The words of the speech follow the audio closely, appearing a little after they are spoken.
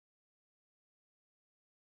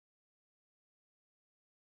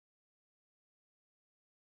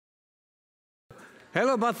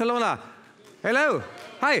Hello, Barcelona. Hello.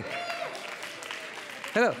 Hi.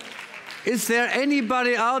 Hello. Is there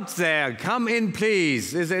anybody out there? Come in,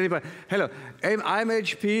 please. Is there anybody? Hello. I'm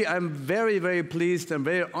HP. I'm very, very pleased and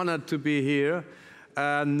very honored to be here.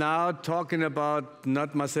 Now talking about,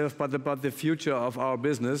 not myself, but about the future of our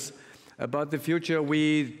business. About the future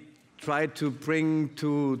we try to bring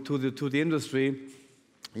to the industry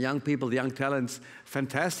young people, young talents,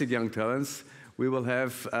 fantastic young talents. We will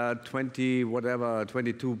have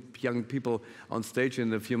 22 young people on stage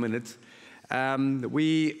in a few minutes.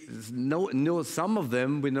 We know some of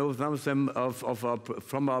them. We know some of them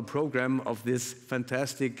from our program of this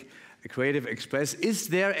fantastic Creative Express. Is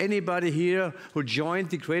there anybody here who joined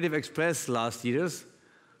the Creative Express last years?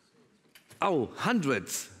 Oh,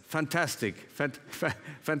 hundreds. Fantastic,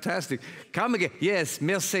 fantastic. Come again. Yes,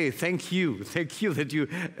 merci. Thank you. Thank you that you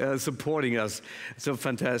are supporting us. So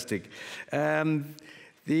fantastic.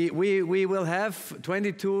 We will have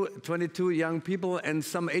 22 young people and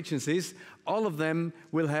some agencies. All of them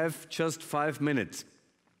will have just 5 minutes.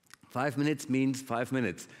 5 minutes means 5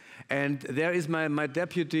 minutes. And there is my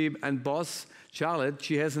deputy and boss, Charlotte.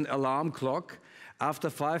 She has an alarm clock. After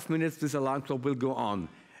 5 minutes, this alarm clock will go on.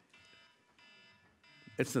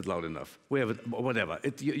 It's not loud enough. We have it, whatever.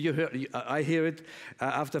 I hear it.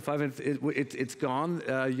 After 5 minutes, it's gone.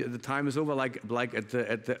 The time is over, like at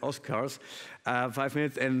the Oscars. 5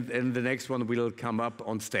 minutes, and the next one will come up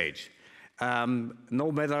on stage.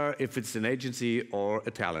 No matter if it's an agency or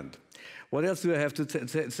a talent. What else do I have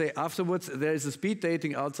to say afterwards? There is a speed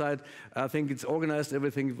dating outside. I think it's organized,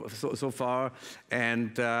 everything so far,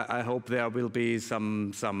 and I hope there will be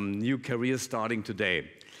some new careers starting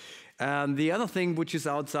today. The other thing which is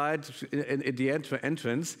outside at the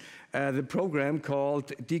entrance, the program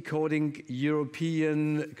called Decoding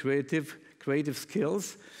European Creative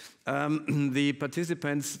Skills. The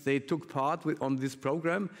participants, they took part on this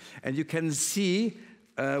program, and you can see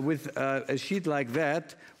with a sheet like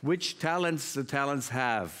that which talents the talents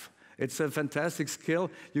have. It's a fantastic skill.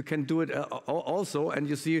 You can do it also, and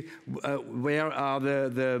you see where are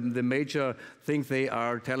the major things they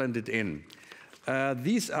are talented in.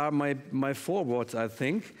 These are my forwards, I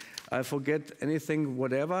think. I forget anything,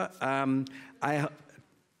 whatever.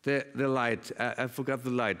 The light, I forgot the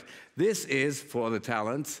light. This is for the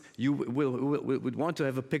talents. You would want to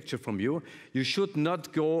have a picture from you. You should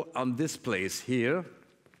not go on this place here.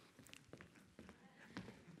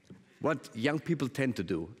 What young people tend to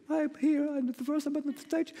do. I'm here, I'm the first time on the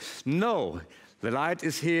stage. No, the light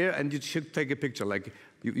is here, and you should take a picture. Like,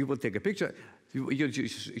 you will take a picture. You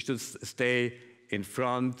should stay in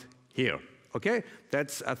front here, okay?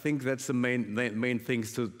 I think that's the main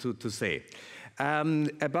things to say.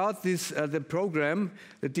 About this, the program,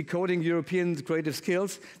 the Decoding European Creative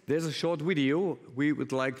Skills, there's a short video we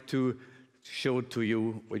would like to show to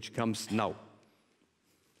you, which comes now.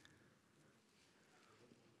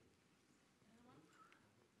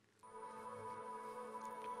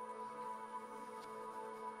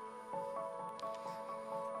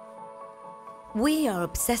 We are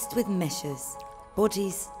obsessed with measures.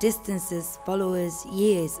 Bodies, distances, followers,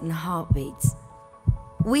 years, and heartbeats.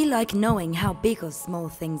 We like knowing how big or small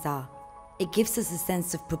things are. It gives us a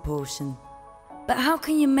sense of proportion. But how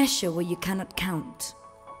can you measure what you cannot count?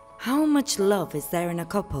 How much love is there in a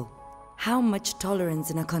couple? How much tolerance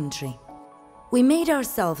in a country? We made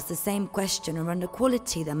ourselves the same question around the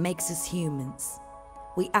quality that makes us humans.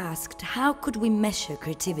 We asked, how could we measure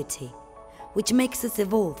creativity, which makes us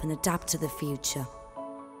evolve and adapt to the future?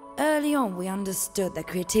 Early on, we understood that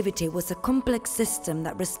creativity was a complex system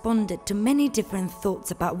that responded to many different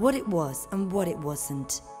thoughts about what it was and what it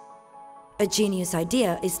wasn't. A genius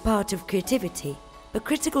idea is part of creativity, but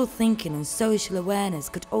critical thinking and social awareness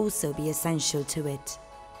could also be essential to it.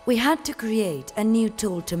 We had to create a new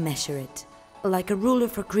tool to measure it, like a ruler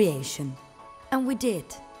for creation. And we did.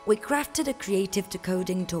 We crafted a creative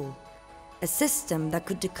decoding tool. A system that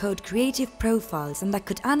could decode creative profiles and that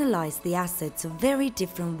could analyze the assets of very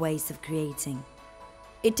different ways of creating.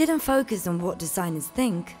 It didn't focus on what designers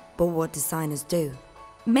think, but what designers do.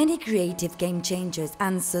 Many creative game changers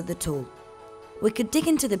answered the tool. We could dig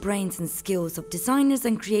into the brains and skills of designers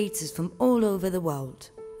and creators from all over the world.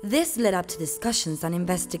 This led up to discussions and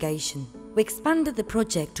investigation. We expanded the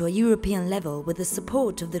project to a European level with the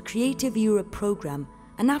support of the Creative Europe program,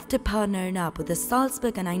 and after partnering up with the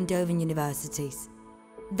Salzburg and Eindhoven universities.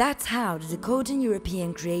 That's how the Decoding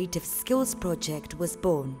European Creative Skills project was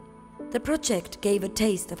born. The project gave a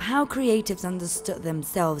taste of how creatives understood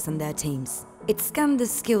themselves and their teams. It scanned the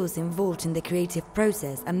skills involved in the creative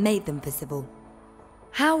process and made them visible.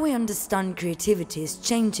 How we understand creativity is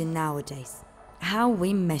changing nowadays. How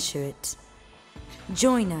we measure it.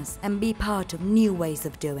 Join us and be part of new ways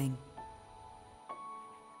of doing.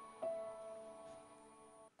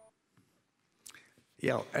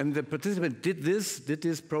 Yeah, and the participant did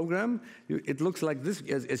this program. It looks like this,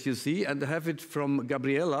 as you see, and I have it from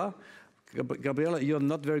Gabriela. Gabriela, you're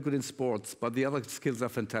not very good in sports, but the other skills are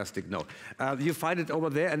fantastic. No, you find it over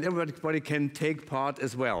there, and everybody can take part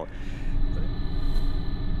as well.